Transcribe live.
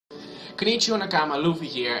Konnichiwa, Nakama, Luffy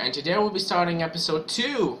here, and today we'll be starting episode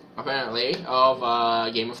 2, apparently, of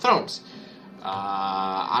Game of Thrones.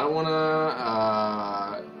 I don't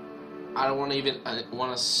wanna even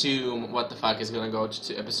wanna assume what the fuck is gonna go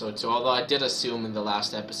to episode 2, although I did assume in the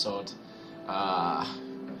last episode,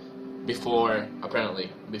 before,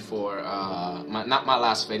 not my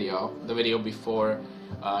last video, the video before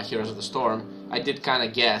Heroes of the Storm, I did kinda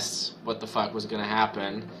guess what the fuck was gonna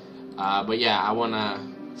happen, but yeah, I wanna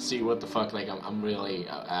see what the fuck, like,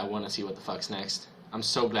 I wanna see what the fuck's next. I'm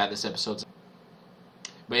so glad this episode's...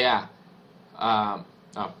 But yeah, oh,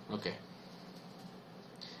 okay.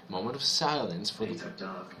 Moment of silence for the... These are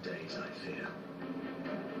dark days, I fear.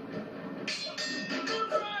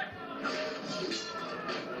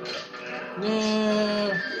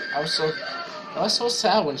 No, I was so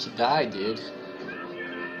sad when he died, dude.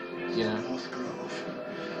 You know. North Grove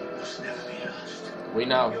must never be lost. We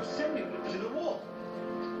know. You're sending them to the war.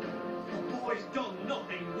 The boy's done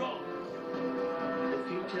nothing wrong. The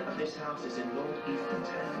future of this house is in Lord Ethan's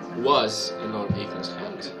hands. Was in Lord Ethan's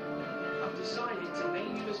hands. I've decided to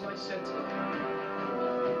name you as my sentinel.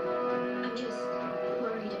 I'm just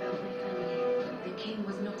worried about my family. The king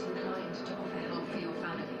was not inclined to offer help for your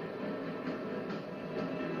family.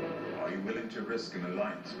 Are you willing to risk an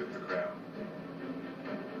alliance with the crown?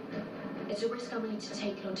 It's a risk I'm willing to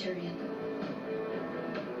take, Lord Tyrion.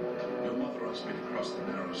 Your mother asked me to cross the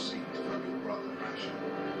narrow sea to find your brother, Asher.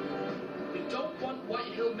 We don't want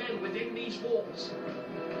Whitehill men within these walls.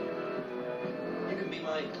 You can be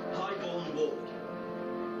my highborn ward.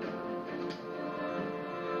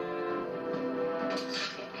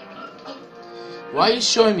 Why are you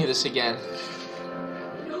showing me this again?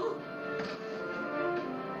 No!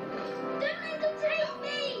 Don't let them take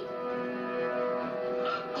me!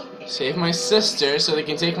 Save my sister so they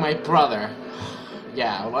can take my brother.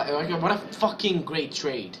 Yeah, what a fucking great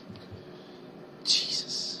trade.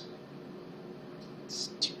 Jesus.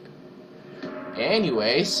 Stupid.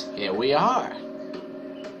 Anyways, here we are.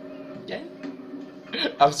 Yeah.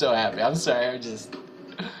 I'm so happy. I'm sorry. I'm just...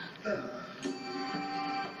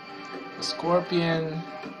 A scorpion.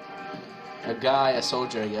 A guy, a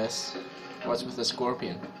soldier, I guess. What's with the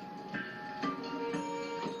scorpion?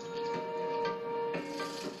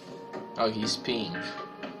 Oh, he's peeing.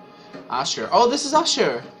 Usher. Oh, this is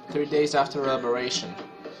Usher! 3 days after liberation.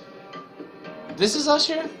 This is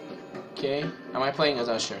Usher? Okay. Am I playing as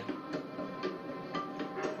Usher?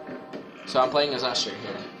 So I'm playing as Usher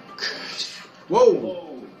here. Whoa!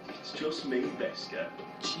 Whoa, it's just me, Beska.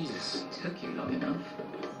 Jesus. Took you long enough.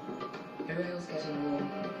 Your ale's getting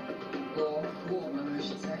warm. Or warmer, I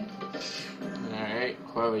should say. Alright,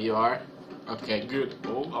 whoever you are. Okay, good.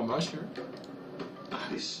 Oh, I'm Usher.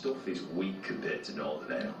 This stuff is weak compared to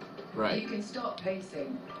Northern Ale. Right. You can stop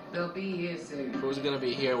pacing. They'll be here soon. Who's gonna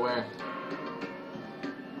be here where?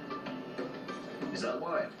 Is that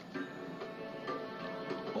wine?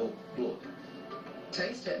 Oh, blood.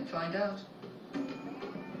 Taste it and find out.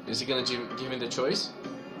 Is he gonna give me the choice?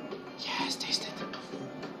 Yes, taste it.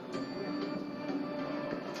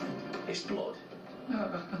 It's blood.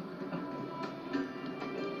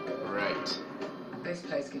 Right. This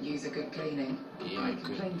place could use a good cleaning. Yeah, I good.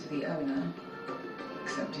 complained to the owner.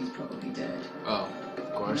 Except he's probably dead. Oh,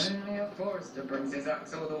 of course. Only a forester brings his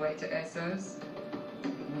axe all the way to Essos.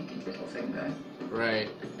 Wicked little thing, though. Right.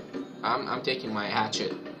 I'm taking my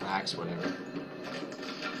hatchet, axe, whatever.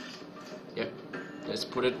 Yep. Let's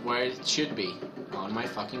put it where it should be. On my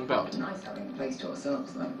fucking belt. Nice having the place to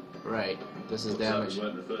ourselves, though. Right. This is Looks like damage. we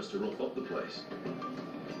weren't the first to rough up the place.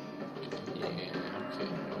 Yeah, okay.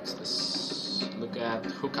 What's this? Look at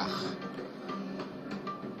hookah.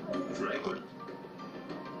 Very good.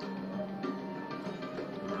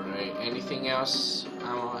 Right. Anything else?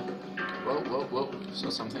 Whoa. Saw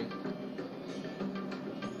something.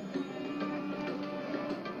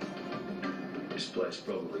 This place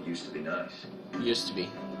probably used to be nice. Used to be.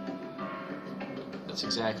 That's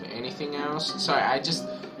exactly. Anything else? Sorry,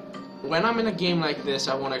 when I'm in a game like this,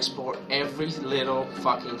 I want to explore every little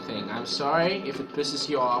fucking thing. I'm sorry if it pisses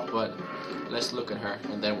you off, but let's look at her,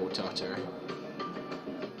 and then we'll talk to her.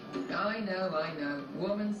 I know.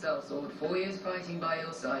 Woman sellsword, 4 years fighting by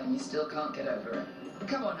your side, and you still can't get over it.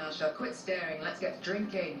 Come on, Asher, quit staring. Let's get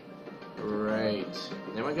drinking. Right.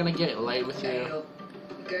 Then we're gonna get late with you. Ale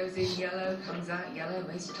goes in yellow, comes out yellow.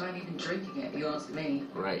 Waste time even drinking it, if you ask me.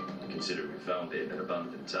 Right. Considering we found it in an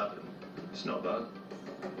abandoned tavern, it's not bad.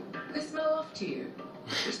 They smell off to you.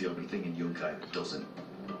 It's the only thing in Yunkai that doesn't.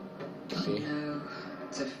 Okay. No.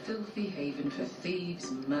 It's a filthy haven for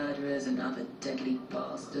thieves, murderers, and other deadly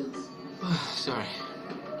bastards. Sorry.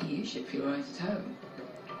 You should feel right at home.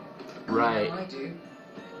 Right. I know I do.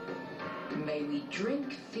 May we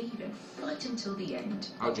drink, feed, and fight until the end.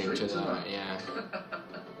 I'll drink to that, yeah.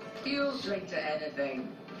 You'll drink to anything.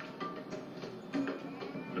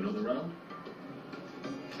 Another round?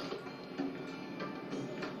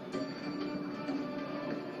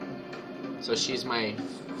 So she's my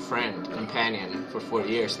friend, companion for 4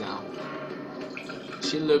 years now.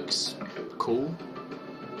 She looks cool,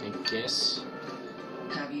 I guess.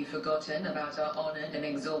 Have you forgotten about our honored and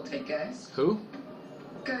exalted guest? Who?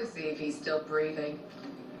 Go see if he's still breathing.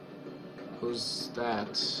 Who's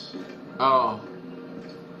that? Oh.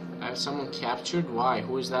 I have someone captured? Why?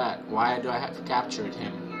 Who is that? Why do I have captured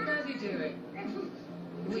him? How's he doing?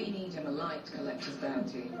 We need him alive to collect his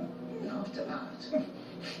bounty. After that...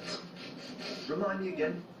 Remind me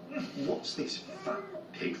again, what's this fat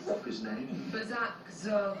pig fucker's name? Bazak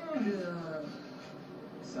something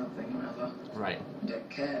or other. Right. Don't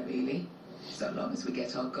care, really. So long as we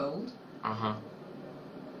get our gold. Uh-huh.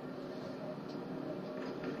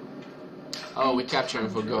 Oh, we captured him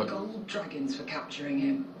for good. Gold dragons for capturing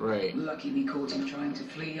him. Right. Lucky we caught him trying to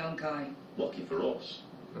flee Yonkai. Lucky for us.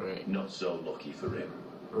 Right. Not so lucky for him.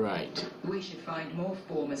 Right. We should find more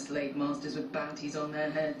former slave masters with bounties on their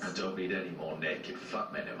heads. I don't need any more naked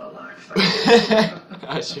fat men in my life,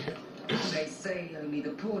 thank you. Sure. They say only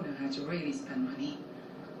the poor know how to really spend money.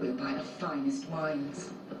 We'll buy the finest wines,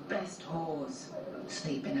 the best whores,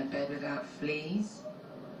 sleep in a bed without fleas.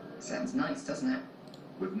 Sounds nice, doesn't it?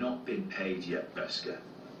 We've not been paid yet, Beska.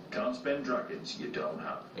 Can't spend dragons you don't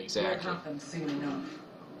have. Exactly. We'll have them soon enough.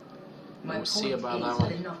 My We'll see point about is, that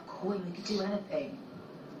with one. enough coin, we could do anything.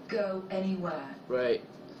 Go anywhere. Right.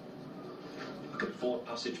 I could afford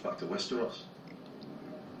passage back to Westeros.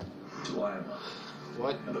 To Iron Man.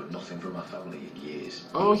 What? I've heard nothing from my family in years.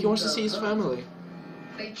 Oh, he wants to see his family.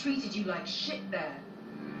 They treated you like shit there.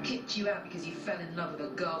 Kicked you out because you fell in love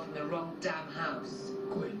with a girl from the wrong damn house.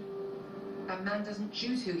 Quinn. A man doesn't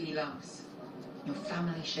choose who he loves. Your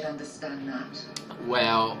family should understand that.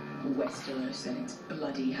 Well, Westeros and its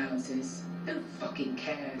bloody houses. Who fucking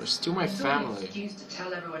they're cares? still my It's not an family. excuse to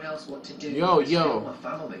tell everyone else what to do. Yo, Still yo. my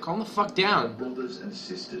family. Calm the fuck down. Brothers and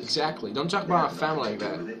sisters. Exactly. Don't talk about our family like Nothing to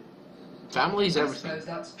that. do with it. Family is I everything, suppose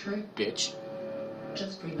that's true. bitch.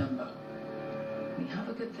 Just remember, we have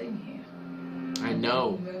a good thing here. I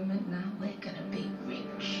know. Any moment now, we're gonna be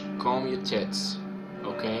rich. Calm your tits.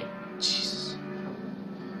 Okay? Jesus.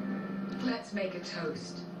 Let's make a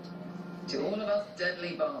toast to all of us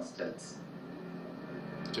deadly bastards.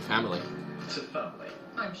 To family. To family.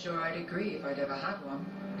 I'm sure I'd agree if I'd ever had one.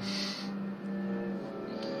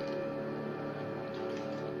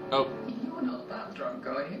 Oh, You're not that drunk,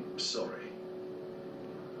 are you? Sorry.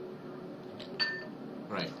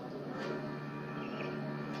 right.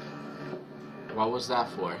 What was that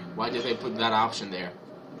for? Why did they put that option there?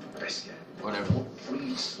 Beska. Whatever. What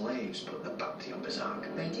freed slaves put the bounty on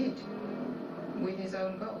Berserk? They did. With his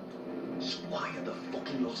own gold. So why are the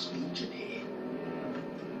fucking Lost Legion here?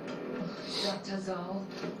 Dr. Zal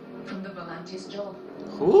from the Volantis job.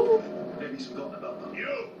 Who? Maybe he's forgotten about that.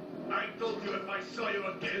 You! I told you if I saw you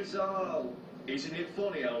again, Zal, isn't it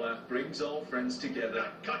funny how life brings all friends together?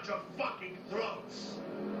 I'd cut your fucking throats!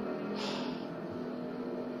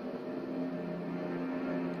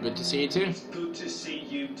 Good to see you too. Good to see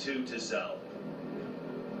you too, Zal.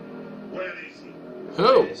 Where is he?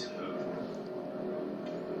 Who? Is who?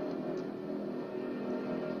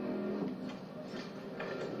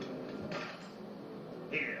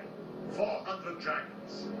 Here. 400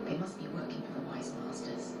 dragons. They must be working for the Wise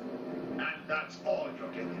Masters. And that's all you're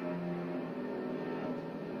getting.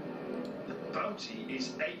 The bounty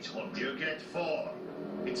is 800. You get 4.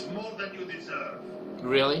 It's more than you deserve.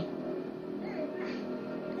 Really?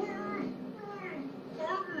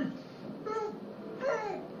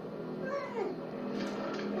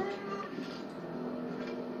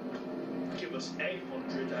 Give us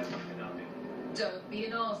 800 and you can have it. Don't be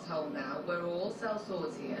an asshole now. We're all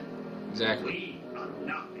sellswords here. Exactly. We are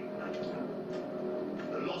nothing like you.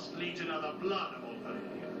 The Lost Legion are the blood of all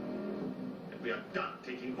Valyria. And we are done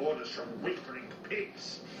taking orders from whimpering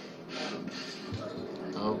pigs.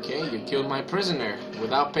 Okay, you killed my prisoner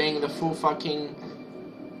without paying the full fucking... And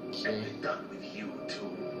Okay. we're done with you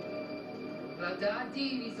too.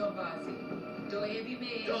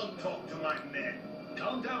 Don't talk to my men.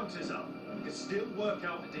 Calm down, Tizal. We can still work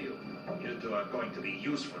out a deal. You two are going to be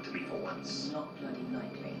useful to me for once. Not bloody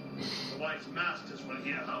likely. The Wise Masters will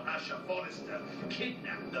hear how Asher Forrester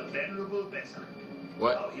kidnapped the venerable Besak.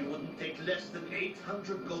 What? How he wouldn't take less than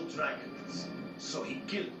 800 gold dragons. So he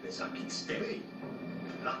killed Besak instead.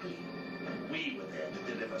 Luckily, we were there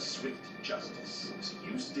to deliver swift justice. So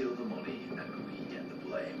you steal the money and we get the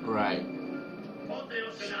blame. Right.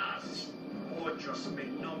 Poteos en as!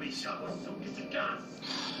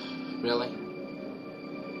 Really?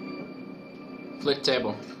 Flick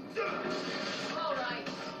table. Alright,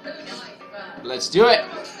 who dies first? Let's do it!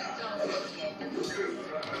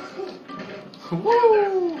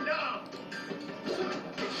 Woo!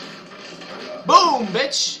 Boom,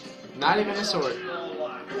 bitch! Not even a sword.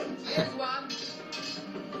 Here's one.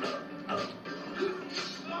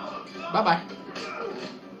 Bye bye.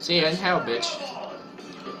 See ya in hell, bitch.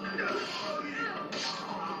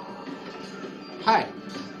 Hi.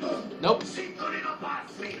 Nope.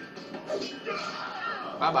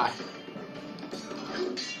 Bye bye.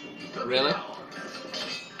 Really?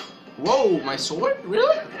 Whoa, my sword?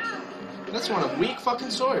 Really? That's one a weak fucking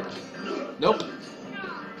sword. Nope.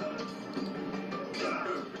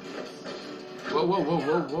 Whoa, whoa, whoa,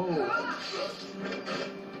 whoa, whoa.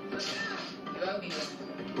 You owe me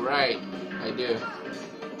one. Right, I do.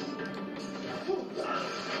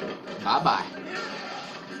 Bye bye.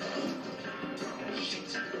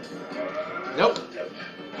 Nope.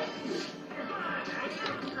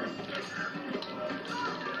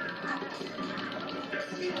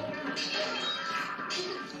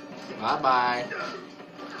 Bye bye.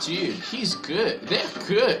 Dude, he's good. They're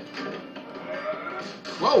good.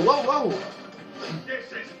 Whoa, whoa, whoa.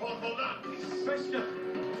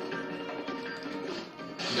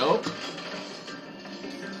 Nope.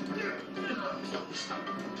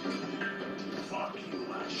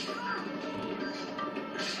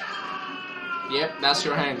 Yep, that's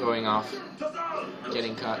your hand going off.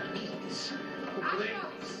 Getting cut.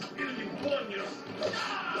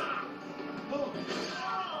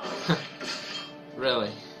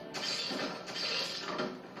 Really?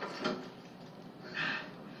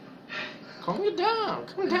 Calm you down.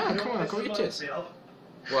 Calm down. Come on, go your tits.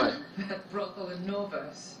 What? That brothel in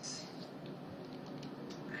Novus.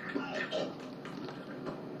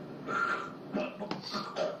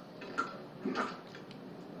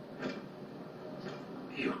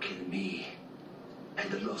 You kill me,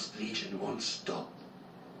 and the Lost Legion won't stop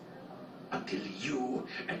until you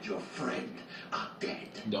and your friend are dead.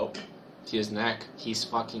 Nope. His neck. He's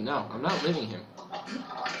fucking no. I'm not leaving him.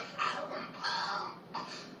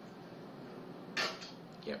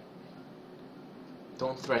 Yep.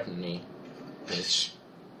 Don't threaten me, bitch.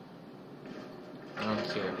 I don't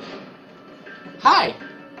care. Hi!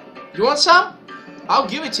 You want some? I'll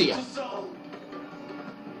give it to you.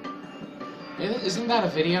 Isn't that a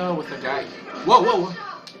video with a guy? Whoa, whoa, whoa.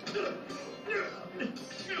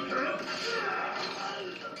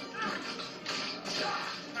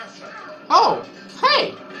 Oh,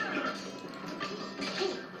 hey!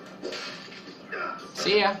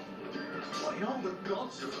 See ya.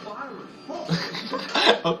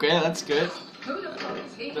 Okay, that's good. Who the fuck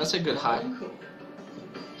is he? That's a good hi.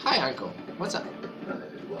 Hi, Uncle. What's up?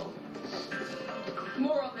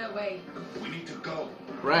 More on their way. We need to go.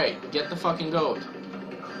 Right, get the fucking gold.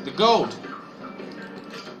 The gold!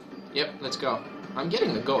 Yep, let's go. I'm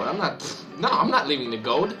getting the gold. I'm not leaving the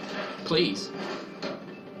gold. Please.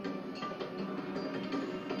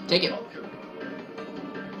 Take it.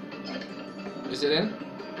 Is it in?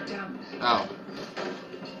 Damn. Oh.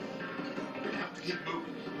 We have to keep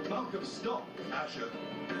moving. Malcolm, stop. Asher.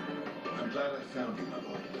 I'm glad I found you, my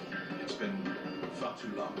boy. It's been far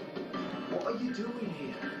too long. What are you doing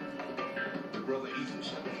here? Your brother Ethan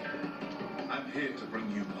sent me. I'm here to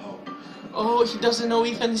bring you home. Oh, he doesn't know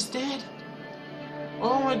Ethan's dead.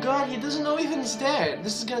 Oh my god, he doesn't know Ethan's dead.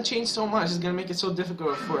 This is gonna change so much. It's gonna make it so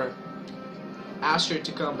difficult for Asher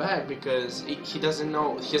to come back because he doesn't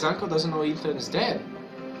know, his uncle doesn't know Ethan is dead.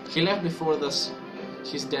 He left before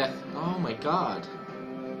his death. Oh my god.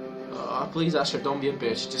 Please, Asher, don't be a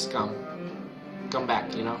bitch. Just come. Come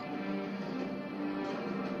back, you know?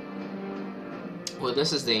 Well,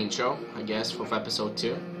 this is the intro, I guess, for episode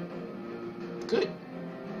 2. Good.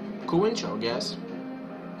 Cool intro, I guess.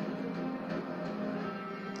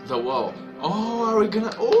 The wall. Oh, we're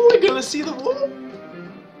gonna see the wall?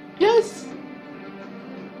 Yes!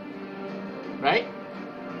 Right?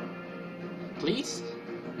 Please?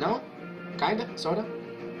 No? Kinda? Sorta?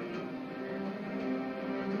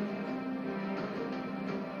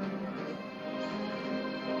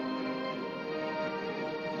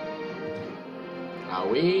 Are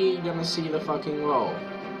we gonna see the fucking wall?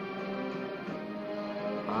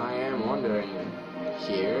 I am wondering.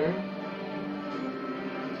 Here?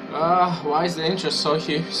 Why is the intro so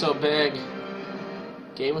huge, so big?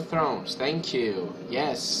 Game of Thrones, thank you.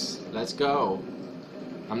 Yes, let's go.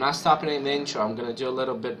 I'm not stopping in the intro, I'm gonna do a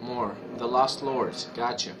little bit more. The Lost Lords,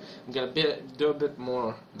 gotcha. I'm gonna do a bit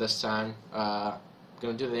more this time. I'm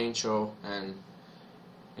gonna do the intro and,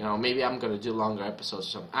 you know, maybe I'm gonna do longer episodes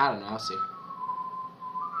or something. I don't know, I'll see.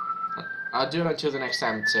 I'll do it until the next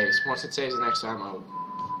time it saves. Once it saves the next time, I'll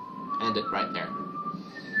end it right there.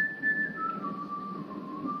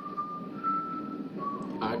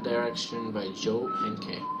 Art direction by Joe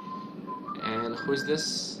Henke. And who's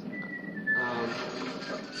this?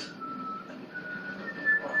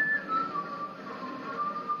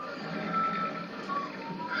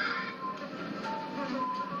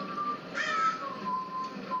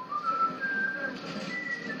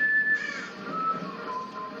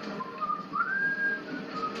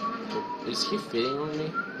 Is he fitting on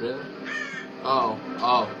me? Really? Oh.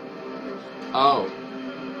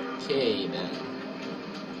 Okay then.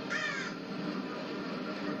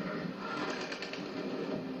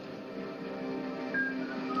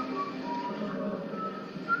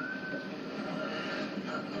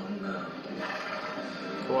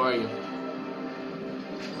 Who are you?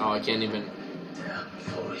 Oh, I can't even. Damn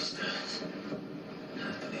foresters.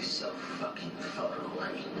 They're so fucking far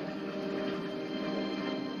away.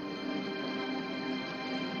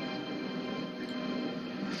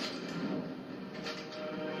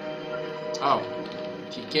 Oh,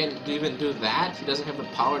 he can't even do that? He doesn't have the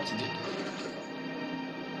power to do.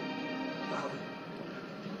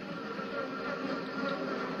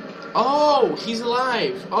 Oh, he's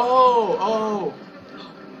alive. Oh.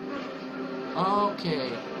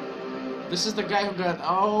 Okay. This is the guy who got,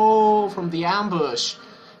 from the ambush.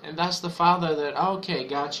 And that's the father that, okay,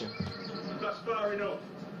 gotcha. That's far enough.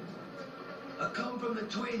 I come from the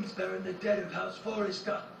twins bearing the dead of House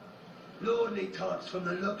Forrester. Lordly tots from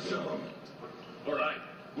the looks of them. All right,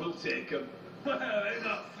 we'll take them. Well, they're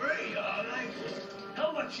not free, are they?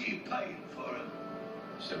 How much are you paying for them?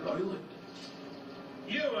 Some island.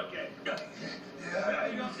 You again.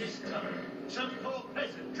 You got this time. Some poor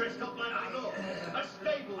peasant dressed up like a lord. A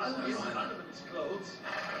stable in Sullivan's clothes.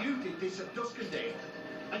 You did this at Duskendale.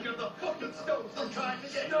 And you're the fucking stones I'm trying to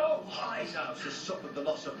get. No! His house has suffered the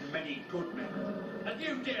loss of many good men. And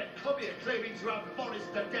you dare come here claiming to have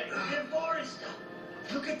Forrester dead. Dear Forrester!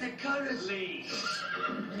 Look at the colours. Leave.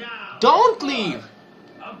 Now. Don't leave!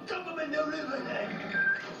 I'm dumping the river then.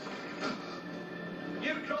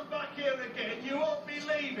 You come back here again, you won't be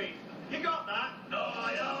leaving. You got that? No,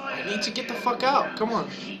 I need to get the fuck out. Come on.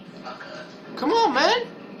 Come on, man!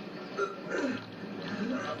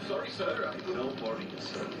 I'm sorry, sir. Don't worry,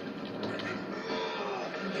 sir.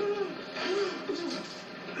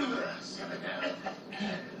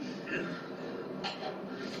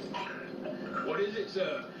 What is it,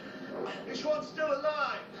 sir? This one's still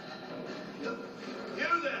alive. You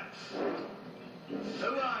there?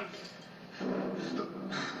 Who are you?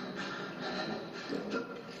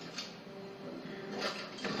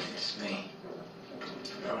 It's me.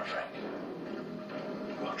 Roderick.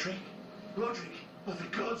 Roderick? Roderick? Oh,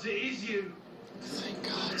 for God's sake, it is you. Thank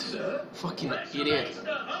God. Sir? Fucking Fetch the idiot.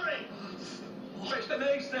 maester, hurry! Fetch the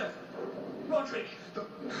maester. Roderick.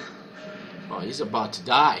 Oh, he's about to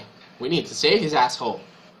die. We need to save his asshole.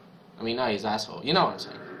 I mean, not his asshole. You know what I'm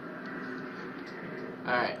saying.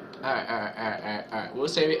 Alright. We'll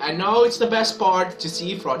save it. I know it's the best part to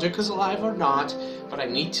see if Roderick is alive or not, but I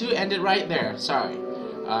need to end it right there. Sorry.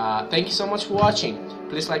 Thank you so much for watching.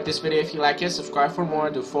 Please like this video if you like it. Subscribe for more. I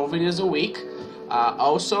do 4 videos a week.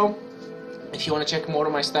 Also, if you want to check more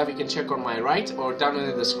of my stuff, you can check on my right or down in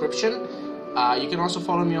the description. You can also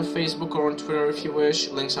follow me on Facebook or on Twitter if you wish.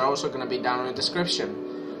 Links are also going to be down in the description.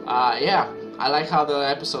 Yeah, I like how the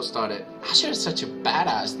episode started. Asher is such a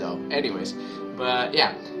badass though. Anyways, but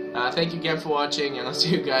yeah, thank you again for watching, and I'll see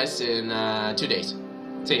you guys in 2 days.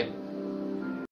 See ya.